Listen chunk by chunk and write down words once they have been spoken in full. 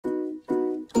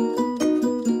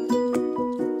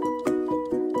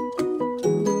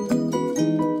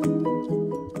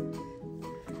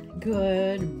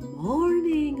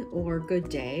good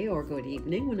day or good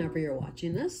evening whenever you're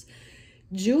watching this.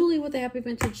 Julie with the Happy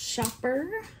Vintage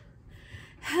Shopper.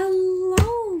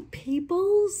 Hello,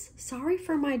 peoples. Sorry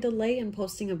for my delay in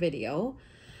posting a video.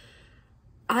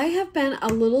 I have been a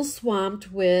little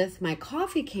swamped with my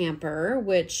coffee camper,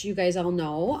 which you guys all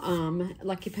know.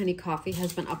 Lucky Penny Coffee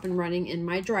has been up and running in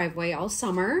my driveway all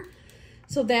summer.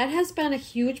 So that has been a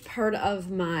huge part of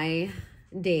my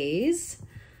days.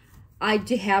 I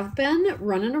have been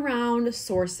running around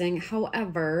sourcing.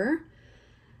 However,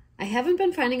 I haven't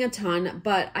been finding a ton,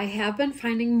 but I have been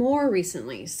finding more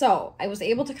recently. So I was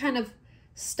able to kind of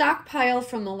stockpile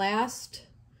from the last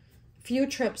few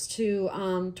trips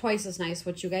to Twice as Nice,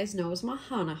 which you guys know is my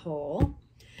Hana hole.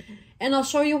 And I'll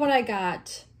show you what I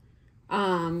got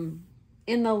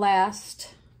in the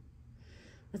last,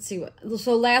 let's see,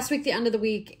 so last week, the end of the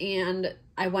week, and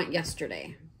I went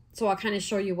yesterday. So I'll kind of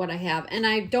show you what I have. And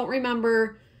I don't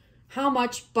remember how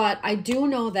much, but I do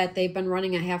know that they've been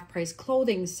running a half-price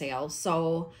clothing sale.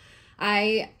 So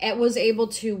I was able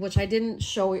to, which I didn't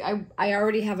show you, I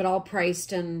already have it all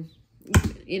priced, and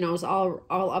you know, it's all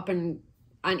up on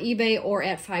eBay or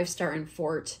at 5 Star in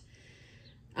Fort.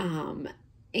 And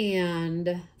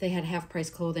they had half-price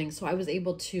clothing. So I was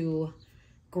able to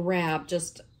grab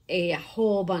just a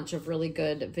whole bunch of really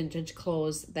good vintage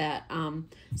clothes that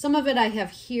some of it I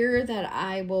have here that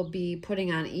I will be putting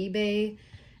on eBay,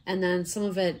 and then some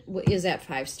of it is at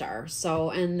 5 Star. So,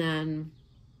 and then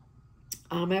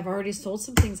I've already sold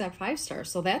some things at 5 Star,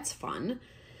 so that's fun.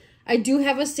 I do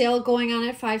have a sale going on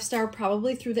at 5 Star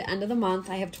probably through the end of the month.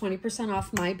 I have 20%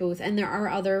 off my booth, and there are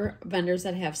other vendors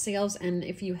that have sales. And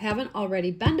if you haven't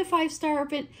already been to 5 Star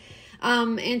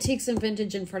Antiques and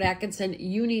Vintage in Fort Atkinson,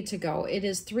 you need to go. It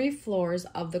is 3 floors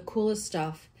of the coolest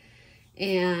stuff,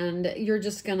 and you're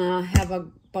just gonna have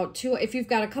about 2, if you've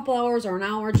got a couple hours or an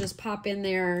hour, just pop in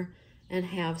there and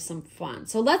have some fun.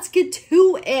 So let's get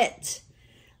to it.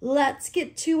 Let's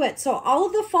get to it. So all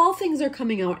of the fall things are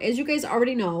coming out. As you guys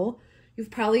already know,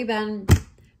 you've probably been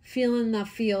feeling the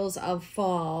feels of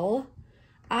fall.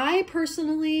 I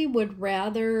personally would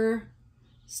rather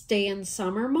stay in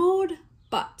summer mode,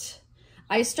 but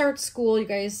I start school, you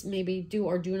guys maybe do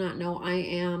or do not know, I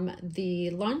am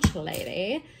the lunch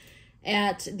lady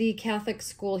at the Catholic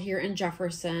school here in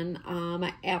Jefferson.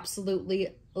 I absolutely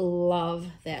love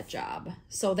that job.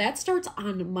 So that starts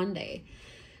on Monday.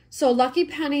 So Lucky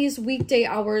Penny's weekday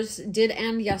hours did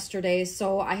end yesterday,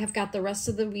 so I have got the rest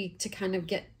of the week to kind of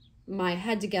get my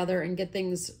head together and get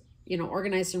things, you know,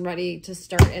 organized and ready to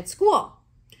start at school.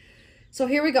 So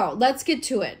here we go. Let's get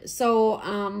to it. So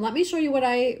let me show you what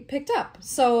I picked up.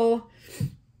 So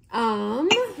so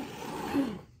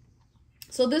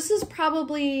this is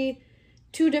probably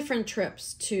 2 different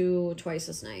trips to Twice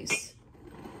as Nice.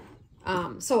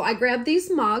 So I grabbed these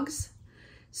mugs.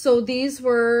 So these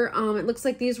were, it looks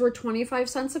like these were 25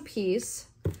 cents a piece.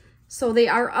 So they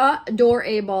are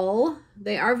adorable.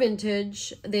 They are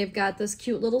vintage. They've got this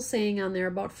cute little saying on there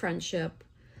about friendship.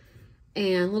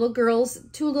 And little girls,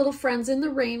 2 little friends in the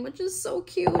rain, which is so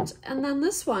cute. And then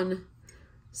this one.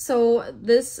 So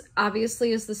this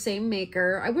obviously is the same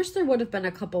maker. I wish there would have been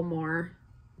a couple more,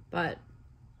 but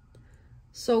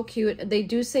so cute. They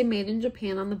do say made in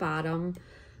Japan on the bottom.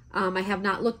 I have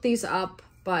not looked these up,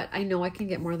 but I know I can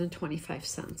get more than 25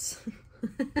 cents.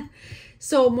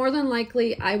 So more than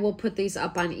likely I will put these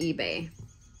up on eBay.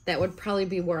 That would probably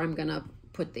be where I'm gonna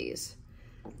put these.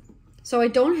 So I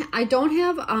don't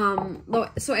have,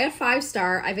 so at 5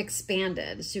 Star, I've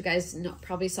expanded. So you guys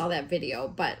probably saw that video,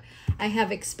 but I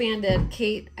have expanded.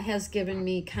 Kate has given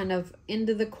me kind of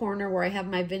into the corner where I have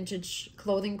my vintage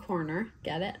clothing corner.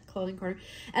 Get it? Clothing corner.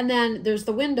 And then there's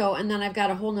the window, and then I've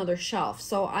got a whole nother shelf.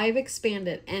 So I've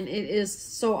expanded, and it is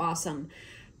so awesome.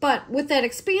 But with that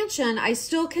expansion, I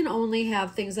still can only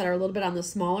have things that are a little bit on the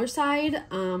smaller side.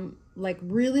 Like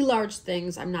really large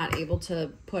things I'm not able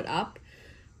to put up.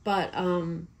 But,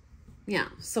 yeah,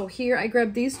 so here I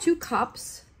grabbed these 2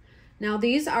 cups. Now,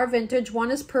 these are vintage. One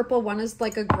is purple, one is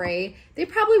like a gray. They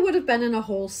probably would have been in a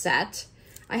whole set.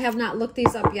 I have not looked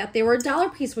these up yet. They were $1 a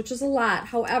piece, which is a lot.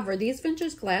 However, these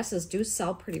vintage glasses do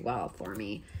sell pretty well for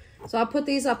me. So I'll put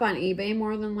these up on eBay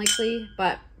more than likely,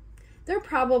 but they're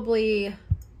probably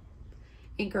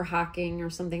Anchor Hawking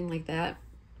or something like that.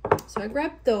 So I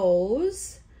grabbed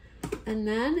those. And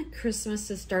then Christmas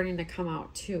is starting to come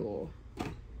out too.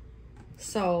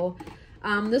 So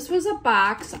this was a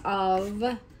box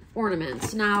of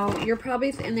ornaments. Now you're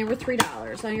probably, and they were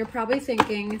 $3. Now you're probably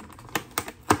thinking,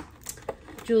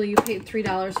 Julie, you paid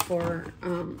 $3 for,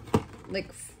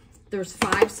 like, there's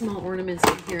 5 small ornaments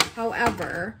in here.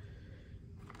 However,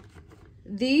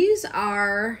 these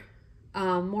are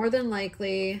more than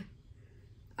likely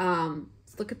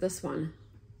Let's look at this one.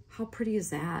 How pretty is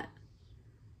that?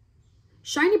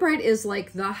 Shiny Bright is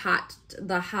like the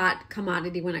hot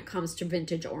commodity when it comes to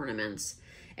vintage ornaments.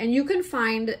 And you can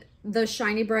find the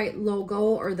Shiny Bright logo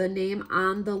or the name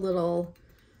on the little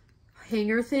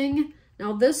hanger thing.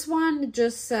 Now this one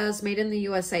just says made in the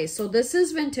USA. So this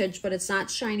is vintage, but it's not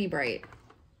Shiny Bright.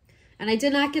 And I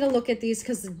did not get a look at these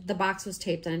because the box was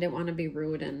taped and I didn't want to be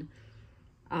rude. And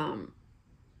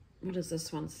what does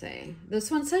this one say?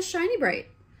 This one says Shiny Bright.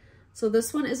 So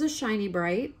this one is a Shiny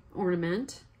Bright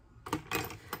ornament.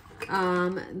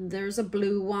 There's a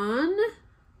blue one.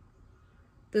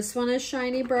 This one is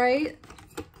Shiny Bright.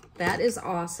 That is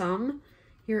awesome.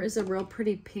 Here is a real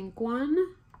pretty pink one.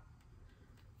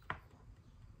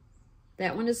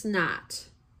 That one is not.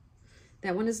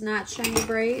 That one is not Shiny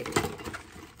Bright.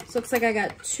 So looks like I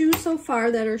got 2 so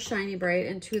far that are Shiny Bright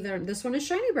and 2 that are, this one is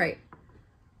Shiny Bright.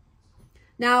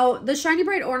 Now, the Shiny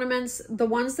Bright ornaments, the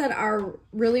ones that are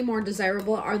really more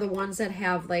desirable are the ones that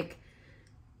have like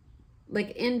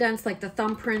indents, like the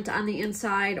thumbprint on the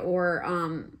inside,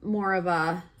 or more of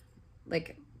a,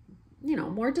 like, you know,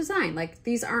 more design. Like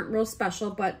these aren't real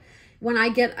special, but when I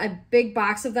get a big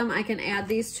box of them, I can add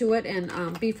these to it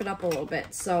and beef it up a little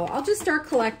bit. So I'll just start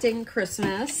collecting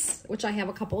Christmas, which I have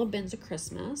a couple of bins of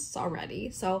Christmas already.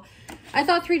 So I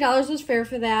thought $3 was fair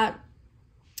for that.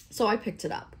 So I picked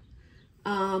it up.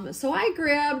 So I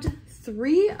grabbed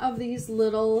 3 of these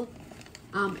little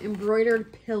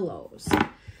embroidered pillows.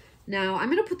 Now I'm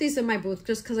going to put these in my booth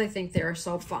just because I think they're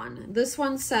so fun. This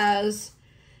one says,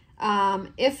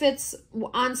 if it's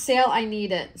on sale, I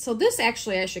need it. So this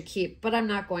actually I should keep, but I'm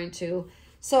not going to.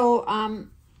 So,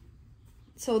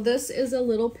 so this is a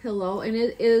little pillow and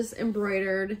it is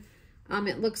embroidered.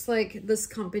 It looks like this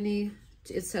company,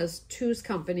 it says Two's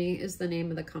Company is the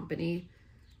name of the company,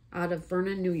 out of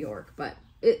Vernon, New York. But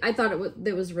I thought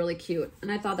it was really cute.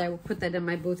 And I thought I would put that in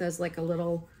my booth as like a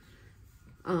little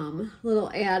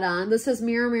add-on. This says,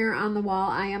 mirror, mirror on the wall,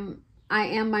 I am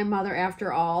my mother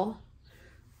after all.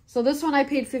 So this one I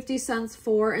paid 50 cents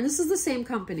for, and this is the same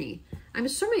company. I'm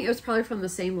assuming it was probably from the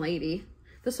same lady.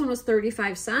 This one was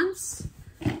 35 cents.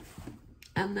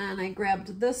 And then I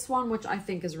grabbed this one, which I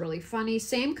think is really funny.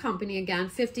 Same company again,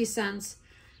 50 cents.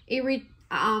 A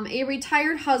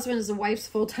retired husband is a wife's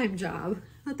full-time job.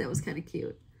 I thought that was kind of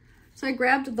cute. So I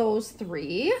grabbed those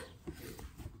 3.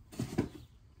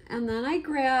 And then I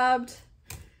grabbed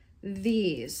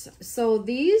these. So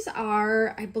these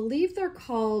are, I believe they're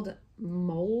called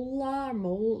Mola.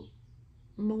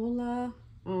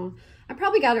 Oh, I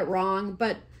probably got it wrong,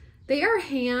 but they are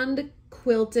hand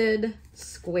quilted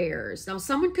squares. Now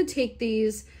someone could take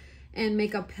these and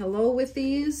make a pillow with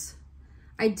these.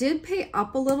 I did pay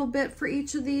up a little bit for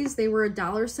each of these. They were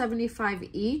 $1.75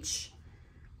 each.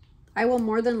 I will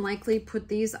more than likely put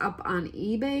these up on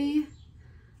eBay.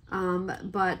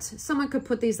 But someone could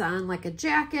put these on like a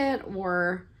jacket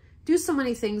or do so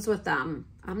many things with them.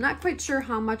 I'm not quite sure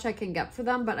how much I can get for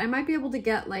them, but I might be able to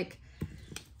get like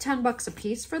 10 bucks a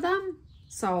piece for them.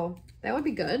 So that would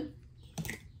be good.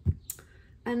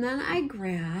 And then I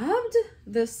grabbed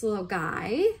this little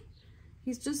guy.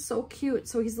 He's just so cute.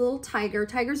 So he's a little tiger.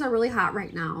 Tigers are really hot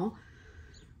right now.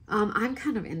 I'm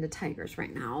kind of into tigers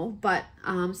right now, but,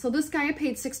 so this guy I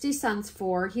paid 60 cents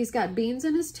for. He's got beans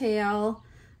in his tail.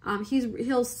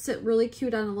 He'll sit really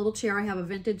cute on a little chair. I have a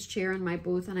vintage chair in my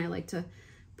booth and I like to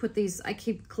put these, I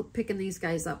keep picking these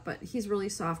guys up, but he's really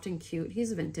soft and cute.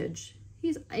 He's vintage.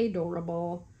 He's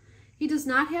adorable. He does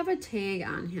not have a tag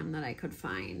on him that I could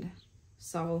find.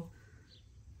 So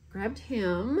grabbed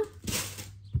him.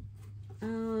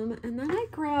 And then I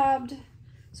grabbed,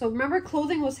 so remember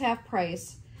clothing was half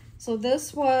price. So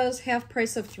this was half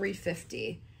price of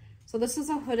 $3.50. So this is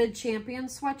a hooded Champion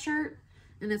sweatshirt.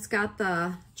 And it's got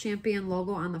the Champion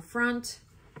logo on the front.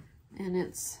 And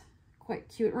it's quite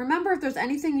cute. Remember, if there's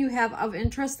anything you have of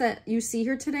interest that you see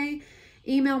here today,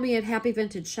 email me at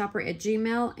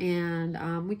happyvintageshopper@gmail.com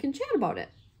and we can chat about it.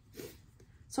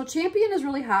 So Champion is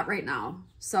really hot right now.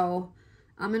 So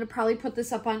I'm going to probably put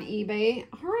this up on eBay.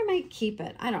 Or I might keep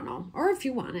it. I don't know. Or if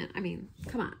you want it. I mean,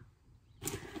 come on.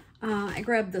 I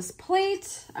grabbed this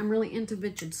plate. I'm really into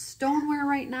vintage stoneware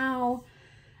right now.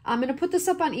 I'm going to put this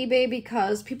up on eBay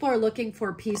because people are looking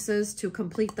for pieces to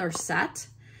complete their set.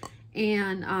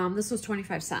 And this was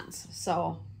 25 cents.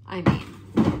 So, I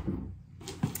mean.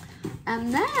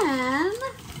 And then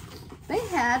they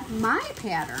had my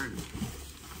pattern.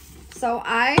 So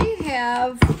I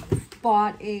have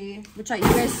bought which you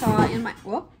guys saw in my,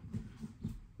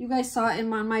 you guys saw in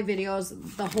one of my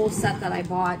videos, the whole set that I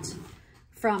bought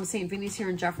from St. Vinny's here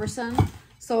in Jefferson.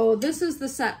 So this is the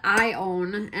set I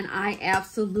own, and I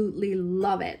absolutely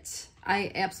love it.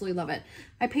 I absolutely love it.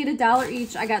 I paid $1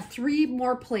 each. I got 3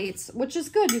 more plates, which is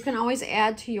good. You can always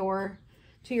add to your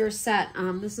set.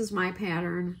 This is my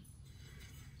pattern,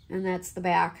 and that's the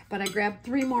back. But I grabbed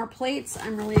 3 more plates.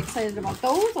 I'm really excited about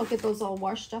those. I'll get those all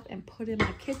washed up and put in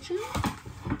my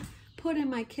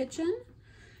kitchen.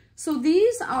 So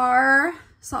these are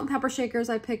salt and pepper shakers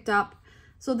I picked up.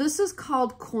 So this is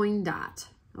called Coin Dot,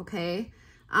 okay?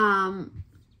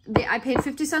 I paid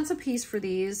 50 cents a piece for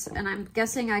these, and I'm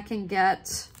guessing I can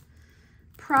get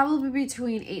probably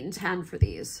between 8 and 10 for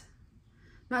these.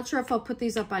 Not sure if I'll put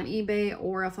these up on eBay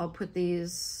or if I'll put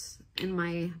these in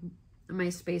my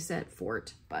space at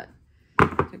Fort, but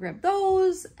I grabbed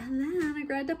those, and then I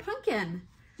grabbed a pumpkin.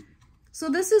 So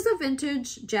this is a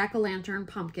vintage jack-o'-lantern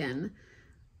pumpkin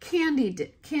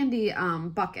candy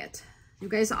bucket. You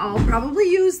guys all probably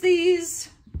use these.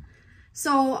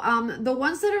 So the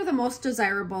ones that are the most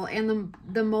desirable and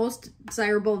the most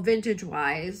desirable vintage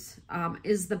wise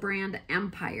is the brand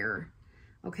Empire.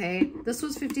 Okay, this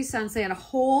was 50 cents. They had a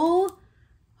whole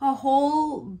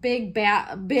big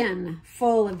bin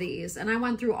full of these, and I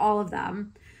went through all of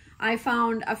them. I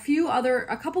found a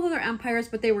couple other Empires,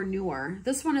 but they were newer.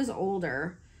 This one is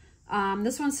older.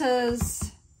 This one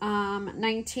says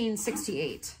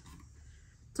 1968.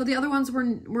 So the other ones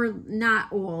were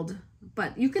not old,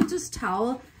 but you can just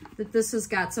tell that this has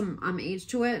got some age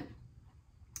to it.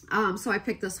 So I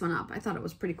picked this one up. I thought it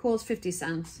was pretty cool. It's 50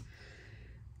 cents.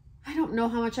 I don't know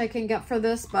how much I can get for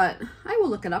this, but I will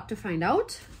look it up to find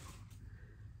out.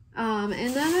 And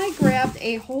then I grabbed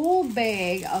a whole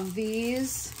bag of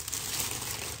these.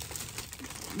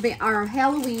 They are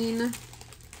Halloween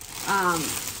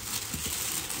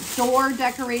door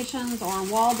decorations or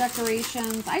wall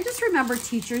decorations. I just remember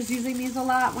teachers using these a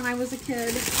lot when I was a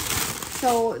kid.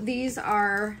 So these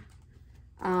are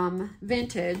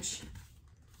vintage.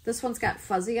 This one's got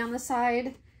fuzzy on the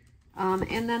side.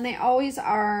 And then they always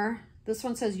are, this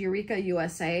one says Eureka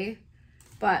USA,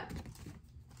 but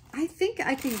I think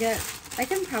I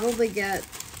can probably get,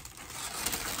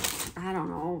 I don't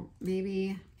know,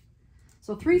 maybe,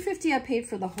 so $3.50 I paid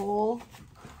for the whole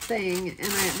thing,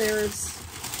 and there's,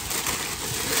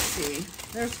 let's see,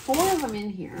 there's 4 of them in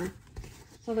here.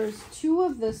 So there's 2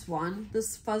 of this one,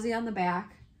 this fuzzy on the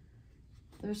back.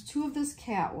 There's 2 of this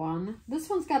cat one. This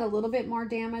one's got a little bit more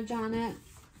damage on it.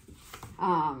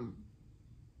 I'm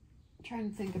trying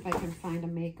to think if I can find a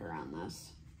maker on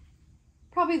this.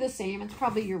 Probably the same. It's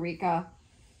probably Eureka.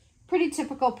 Pretty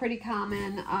typical, pretty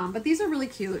common. But these are really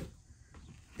cute.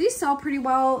 These sell pretty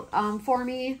well for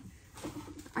me.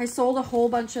 I sold a whole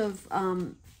bunch of,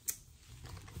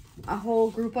 a whole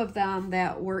group of them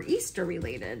that were Easter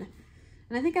related.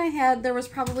 And I think there was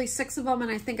probably 6 of them,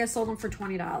 and I think I sold them for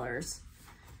 $20.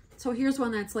 So here's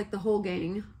one that's like the whole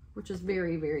gang, which is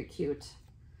very, very cute.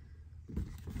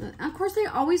 Of course, they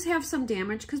always have some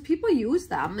damage because people use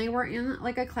them. They were in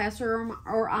like a classroom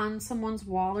or on someone's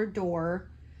wall or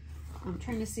door. I'm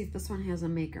trying to see if this one has a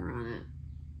maker on it.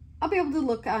 I'll be able to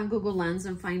look on Google Lens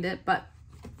and find it, but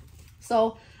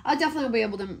so I'll definitely be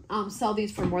able to sell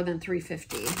these for more than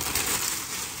 $3.50.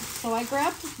 So I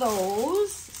grabbed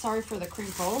those. Sorry for the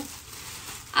crinkle.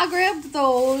 I grabbed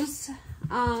those.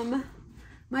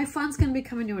 My fun's going to be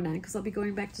coming to an end because I'll be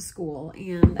going back to school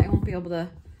and I won't be able to,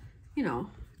 you know,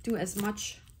 do as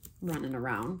much running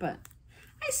around, but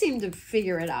I seem to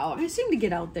figure it out. I seem to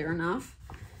get out there enough.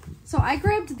 So I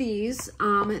grabbed these.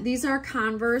 These are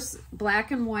Converse, black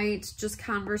and white, just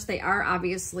Converse. They are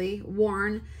obviously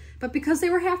worn, but because they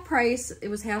were half price, it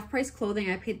was half price clothing.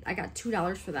 I got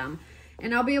 $2 for them.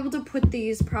 And I'll be able to put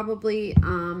these probably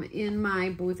in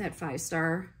my booth at 5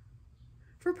 Star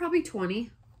for probably 20.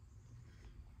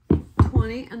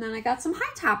 And then I got some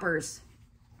high toppers.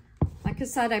 Like I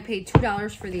said, I paid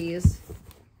 $2 for these.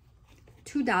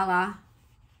 $2.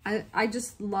 I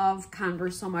just love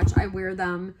Converse so much. I wear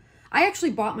them. I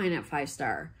actually bought mine at 5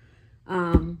 Star.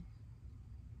 And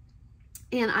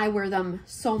I wear them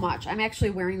so much. I'm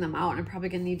actually wearing them out, and I'm probably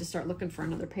going to need to start looking for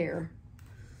another pair.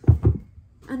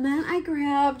 And then I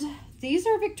grabbed, these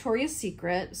are Victoria's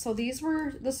Secret. So this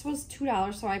was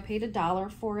 $2, so I paid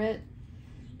 $1 for it.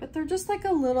 But they're just like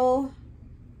a little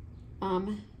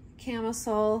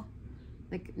camisole,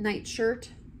 like night shirt.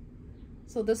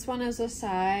 So this one is a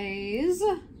size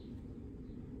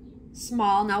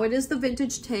small. Now it is the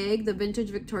vintage tag, the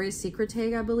vintage Victoria's Secret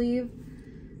tag, I believe.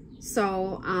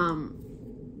 So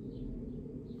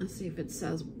let's see if it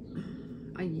says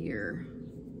a year.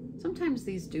 Sometimes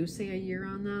these do say a year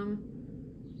on them.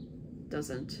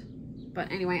 Doesn't.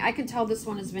 But anyway, I can tell this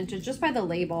one is vintage just by the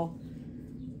label.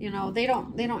 You know, they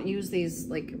don't use these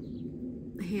like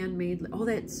handmade. Oh,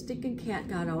 that stinking cat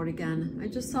got out again. I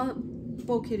just saw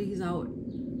Bo Kitty, he's out.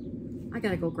 I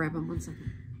gotta go grab him 1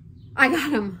 second. I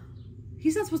got him.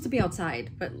 He's not supposed to be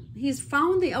outside, but he's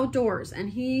found the outdoors, and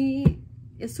he,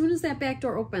 as soon as that back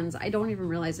door opens, I don't even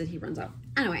realize that he runs out.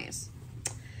 Anyways.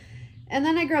 And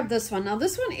then I grabbed this one. Now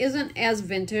this one isn't as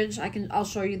vintage. I'll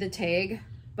show you the tag,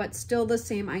 but still the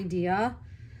same idea.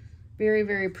 Very,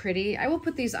 very pretty. I will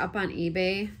put these up on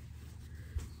eBay.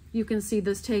 You can see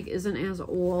this tag isn't as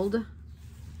old.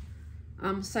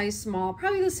 Size small,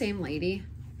 probably the same lady.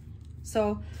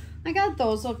 So I got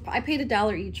those. I paid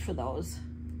 $1 each for those.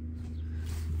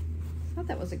 I thought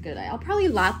that was a good idea. I'll probably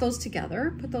lot those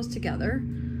together, put those together.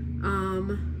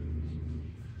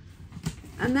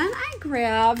 And then I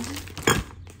grabbed,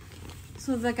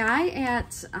 so the guy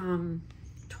at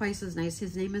Twice as Nice,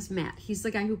 his name is Matt. He's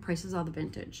the guy who prices all the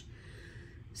vintage.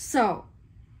 So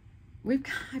I've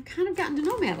kind of gotten to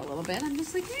know Matt a little bit. I'm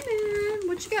just like, hey man,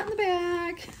 what you got in the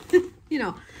bag? You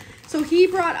know, so he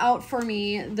brought out for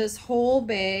me this whole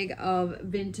bag of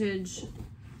vintage,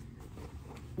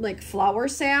 like flour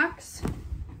sacks.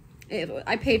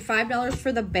 I paid $5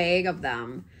 for the bag of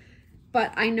them.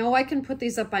 But I know I can put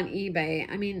these up on eBay.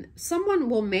 I mean, someone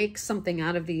will make something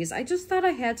out of these. I just thought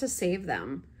I had to save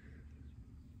them.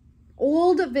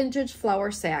 Old vintage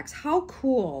flour sacks. How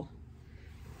cool.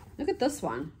 Look at this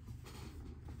one.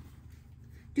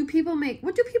 What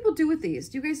do people do with these?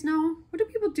 Do you guys know? What do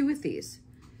people do with these?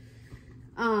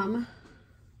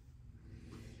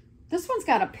 This one's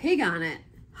got a pig on it.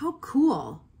 How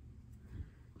cool.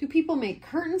 Do people make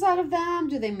curtains out of them?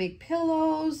 Do they make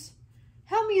pillows?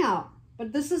 Help me out.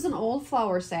 But this is an old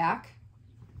flour sack.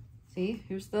 See,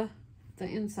 here's the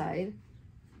inside.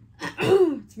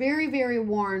 It's very, very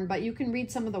worn, but you can read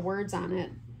some of the words on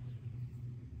it.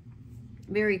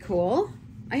 Very cool.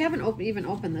 I haven't even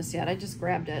opened this yet. I just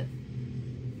grabbed it.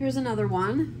 Here's another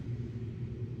one.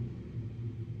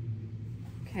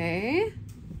 Okay.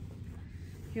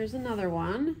 Here's another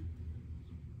one.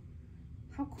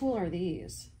 How cool are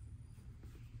these?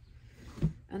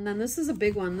 And then this is a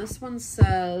big one. This one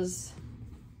says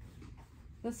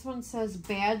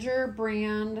Badger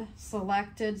brand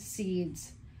selected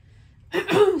seeds.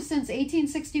 Since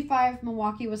 1865,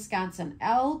 Milwaukee, Wisconsin.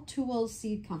 L. Tool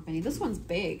Seed Company. This one's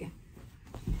big.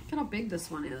 Look at how big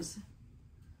this one is.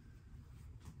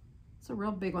 It's a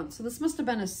real big one. So this must have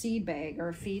been a seed bag or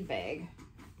a feed bag.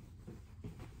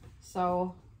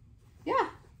 So, yeah.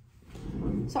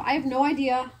 So I have no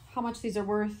idea how much these are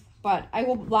worth, but I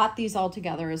will lot these all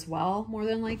together as well, more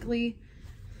than likely,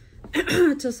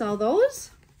 to sell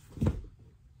those.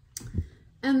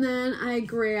 And then I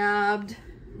grabbed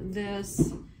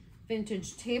this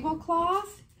vintage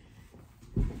tablecloth.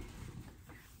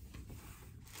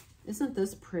 Isn't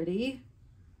this pretty?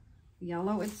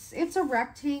 Yellow. It's a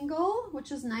rectangle,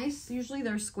 which is nice. Usually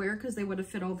they're square because they would have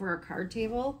fit over a card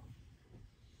table.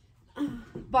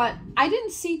 But I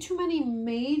didn't see too many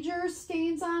major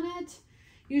stains on it.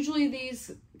 Usually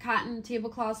these cotton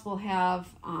tablecloths will have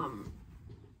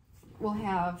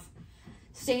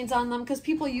stains on them because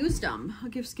people used them. I'll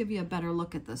just give you a better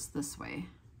look at this way.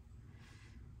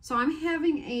 So I'm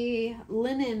having a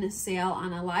linen sale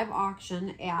on a live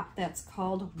auction app that's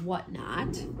called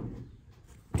Whatnot.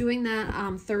 Doing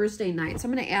that Thursday night. So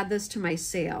I'm going to add this to my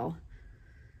sale.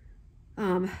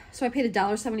 So I paid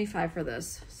 $1.75 for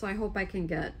this. So I hope I can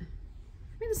get,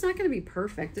 I mean, it's not going to be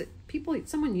perfect.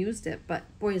 Someone used it, but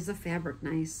boy, is the fabric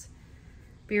nice.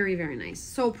 Very, very nice.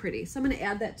 So pretty. So I'm going to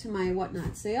add that to my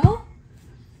Whatnot sale.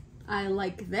 I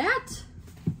like that.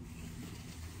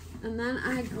 And then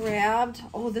I grabbed,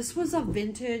 oh, this was a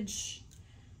vintage,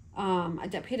 I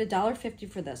paid $1.50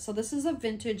 for this. So this is a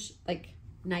vintage, like,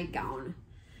 nightgown.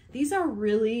 These sell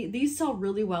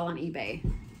really well on eBay.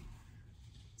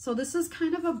 So this is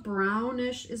kind of a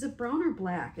brownish, is it brown or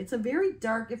black? It's a very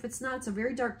dark, if it's not, it's a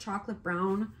very dark chocolate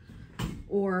brown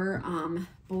or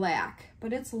black,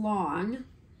 but it's long.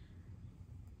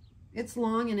 It's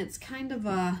long and it's kind of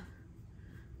a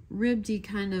ribbedy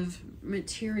kind of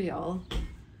material.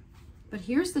 But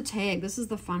here's the tag. This is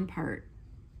the fun part.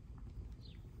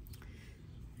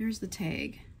 Here's the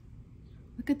tag.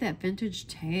 Look at that vintage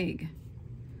tag.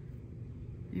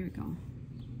 There we go.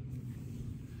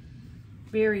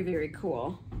 Very, very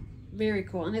cool. Very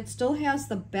cool. And it still has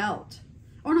the belt.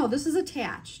 Oh no, this is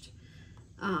attached.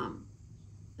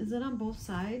 Is it on both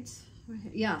sides?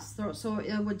 Yes, so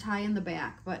it would tie in the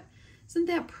back, but isn't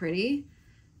that pretty?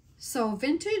 So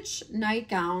vintage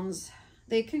nightgowns,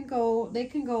 they can go,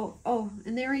 oh,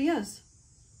 and there he is,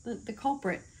 the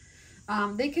culprit.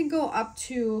 They can go up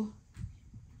to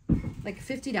like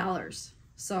 $50.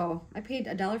 So I paid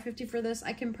 $1.50 for this.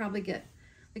 I can probably get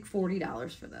like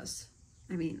 $40 for this.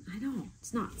 I mean, I know,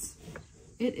 it's nuts.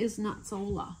 It is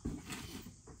Nutzola.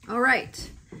 All right.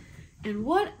 And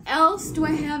what else do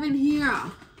I have in here?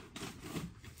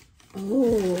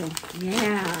 Oh,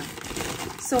 yeah.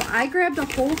 So I grabbed a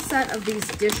whole set of these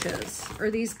dishes, or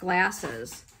these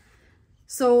glasses.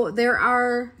 So there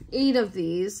are 8 of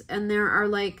these, and there are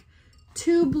like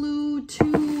 2 blue,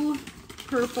 2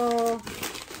 purple,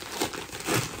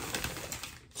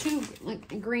 2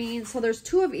 like green. So there's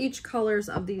 2 of each colors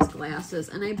of these glasses,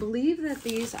 and I believe that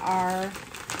these are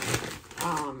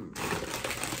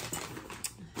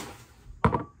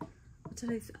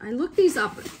I looked these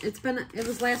up. It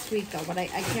was last week though, but I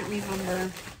can't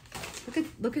remember.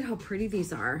 Look at how pretty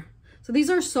these are. So these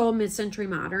are so mid-century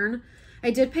modern.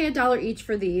 I did pay $1 each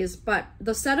for these, but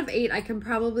the set of 8 I can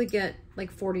probably get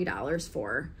like $40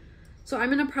 for. So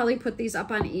I'm gonna probably put these up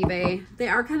on eBay. They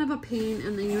are kind of a pain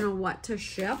in the you-know-what to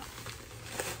ship.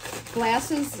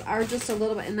 Glasses are just a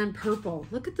little bit, and then purple.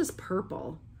 Look at this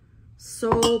purple.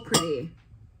 So pretty.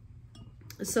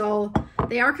 So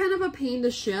they are kind of a pain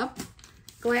to ship,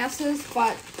 glasses,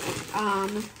 but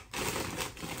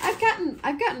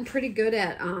I've gotten pretty good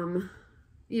at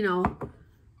you know,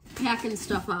 packing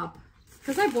stuff up,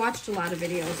 because I've watched a lot of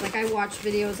videos. Like I watch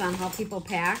videos on how people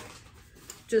pack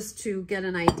just to get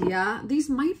an idea. These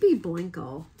might be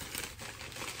Blanco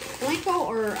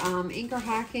or Anchor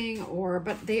Hocking,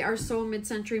 but they are so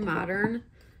mid-century modern.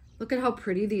 Look at how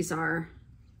pretty these are.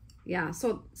 Yeah,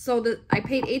 so I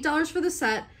paid $8 for the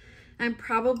set. I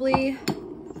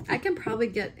can probably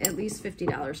get at least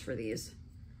 $50 for these,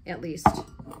 at least.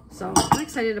 So I'm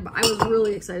excited about. I was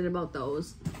really excited about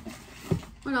those.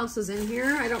 What else is in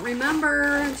here? I don't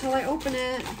remember until I open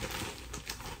it.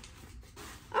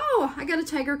 Oh, I got a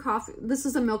Tiger coffee. This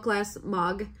is a milk glass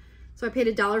mug. So I paid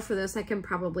 $1 for this. I can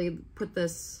probably put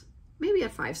this, maybe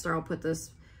at 5-star, I'll put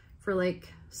this for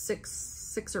like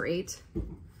six or 8.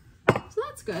 So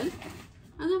that's good.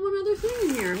 And then one other thing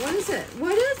in here. What is it?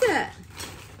 What is it?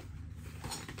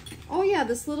 Oh yeah,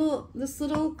 this little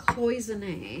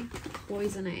cloisonne.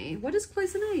 Cloisonne. What is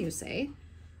cloisonne, you say?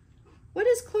 What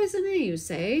is cloisonne, you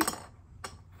say?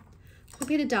 I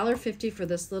paid $1.50 for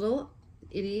this little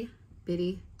itty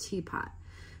bitty teapot.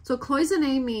 So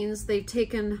cloisonne means they've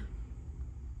taken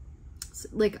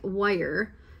like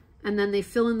wire, and then they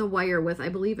fill in the wire with, I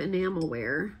believe,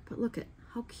 enamelware. But look at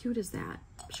how cute is that?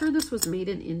 I'm sure this was made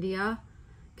in India.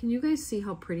 Can you guys see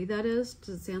how pretty that is?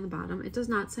 Does it say on the bottom? It does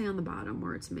not say on the bottom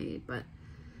where it's made, but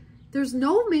there's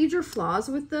no major flaws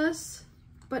with this,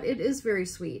 but it is very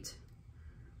sweet.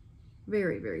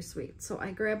 Very, very sweet. So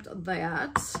I grabbed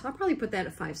that. I'll probably put that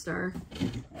at 5-star,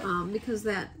 because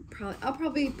I'll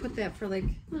probably put that for like,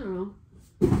 I don't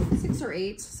know, 6 or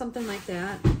 8, something like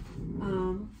that.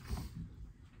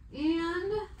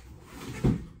 And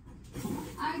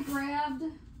I grabbed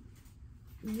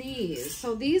these.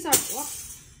 So these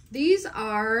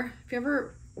are, if you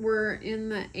ever were in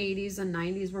the 80s and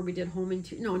 90s where we did home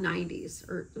interior, no, 90s,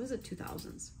 or was it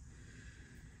 2000s?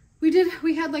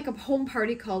 We had like a home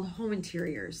party called home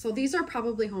interiors. So these are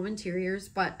probably home interiors,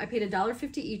 but I paid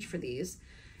 $1.50 each for these.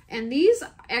 And these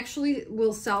actually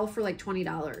will sell for like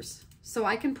 $20. So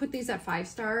I can put these at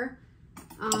 5-star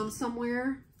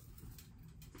somewhere.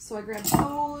 So I grabbed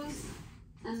those,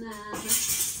 and then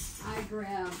I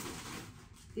grabbed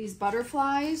these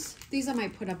butterflies. These I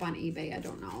might put up on eBay, I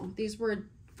don't know. These were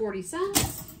 40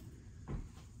 cents.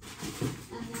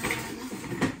 And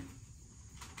then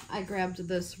I grabbed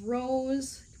this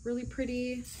rose, really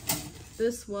pretty.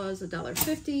 This was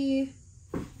 $1.50.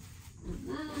 And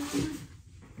then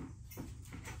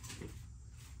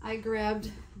I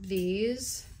grabbed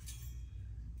these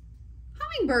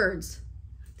hummingbirds.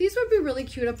 These would be really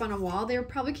cute up on a wall. They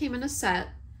probably came in a set.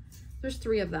 There's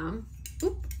 3 of them.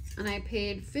 Oop. And I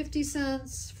paid 50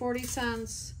 cents, 40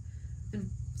 cents,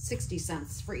 and 60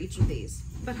 cents for each of these.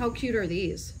 But how cute are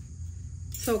these?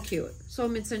 So cute. So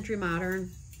mid-century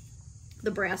modern. The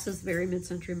brass is very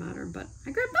mid-century modern, but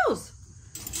I grabbed those.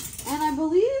 And I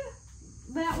believe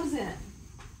that was it.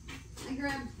 I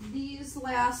grabbed these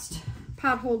last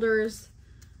pot holders.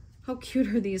 How cute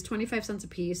are these? 25 cents a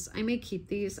piece. I may keep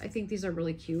these. I think these are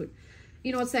really cute.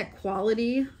 You know, it's that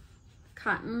quality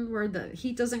cotton where the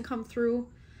heat doesn't come through,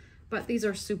 but these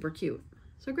are super cute.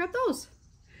 So grab those.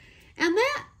 And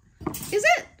that is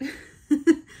it.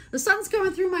 The sun's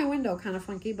coming through my window, kind of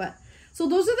funky, but so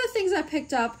those are the things I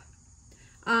picked up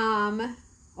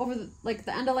over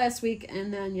the end of last week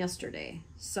and then yesterday.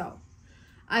 So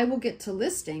I will get to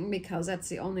listing, because that's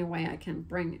the only way I can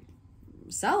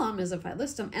sell them is if I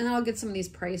list them, and then I'll get some of these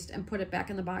priced and put it back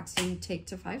in the box and take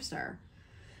to 5-star.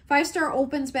 5-star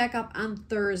opens back up on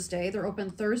Thursday. They're open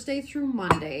Thursday through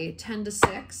Monday, 10 to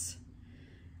 6.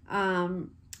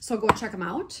 So go check them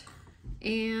out.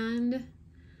 And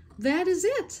that is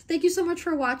it. Thank you so much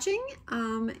for watching.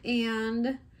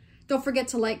 And don't forget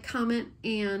to like, comment,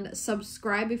 and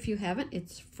subscribe if you haven't.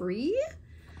 It's free.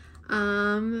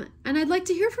 And I'd like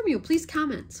to hear from you. Please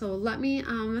comment. So let me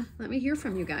hear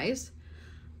from you guys.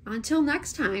 Until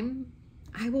next time,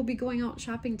 I will be going out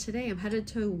shopping today. I'm headed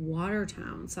to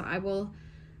Watertown. So I will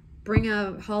bring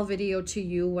a haul video to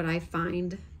you, what I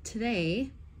find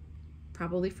today,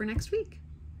 probably for next week.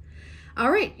 All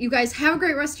right, you guys have a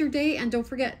great rest of your day, and don't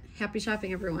forget, happy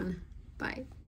shopping, everyone. Bye.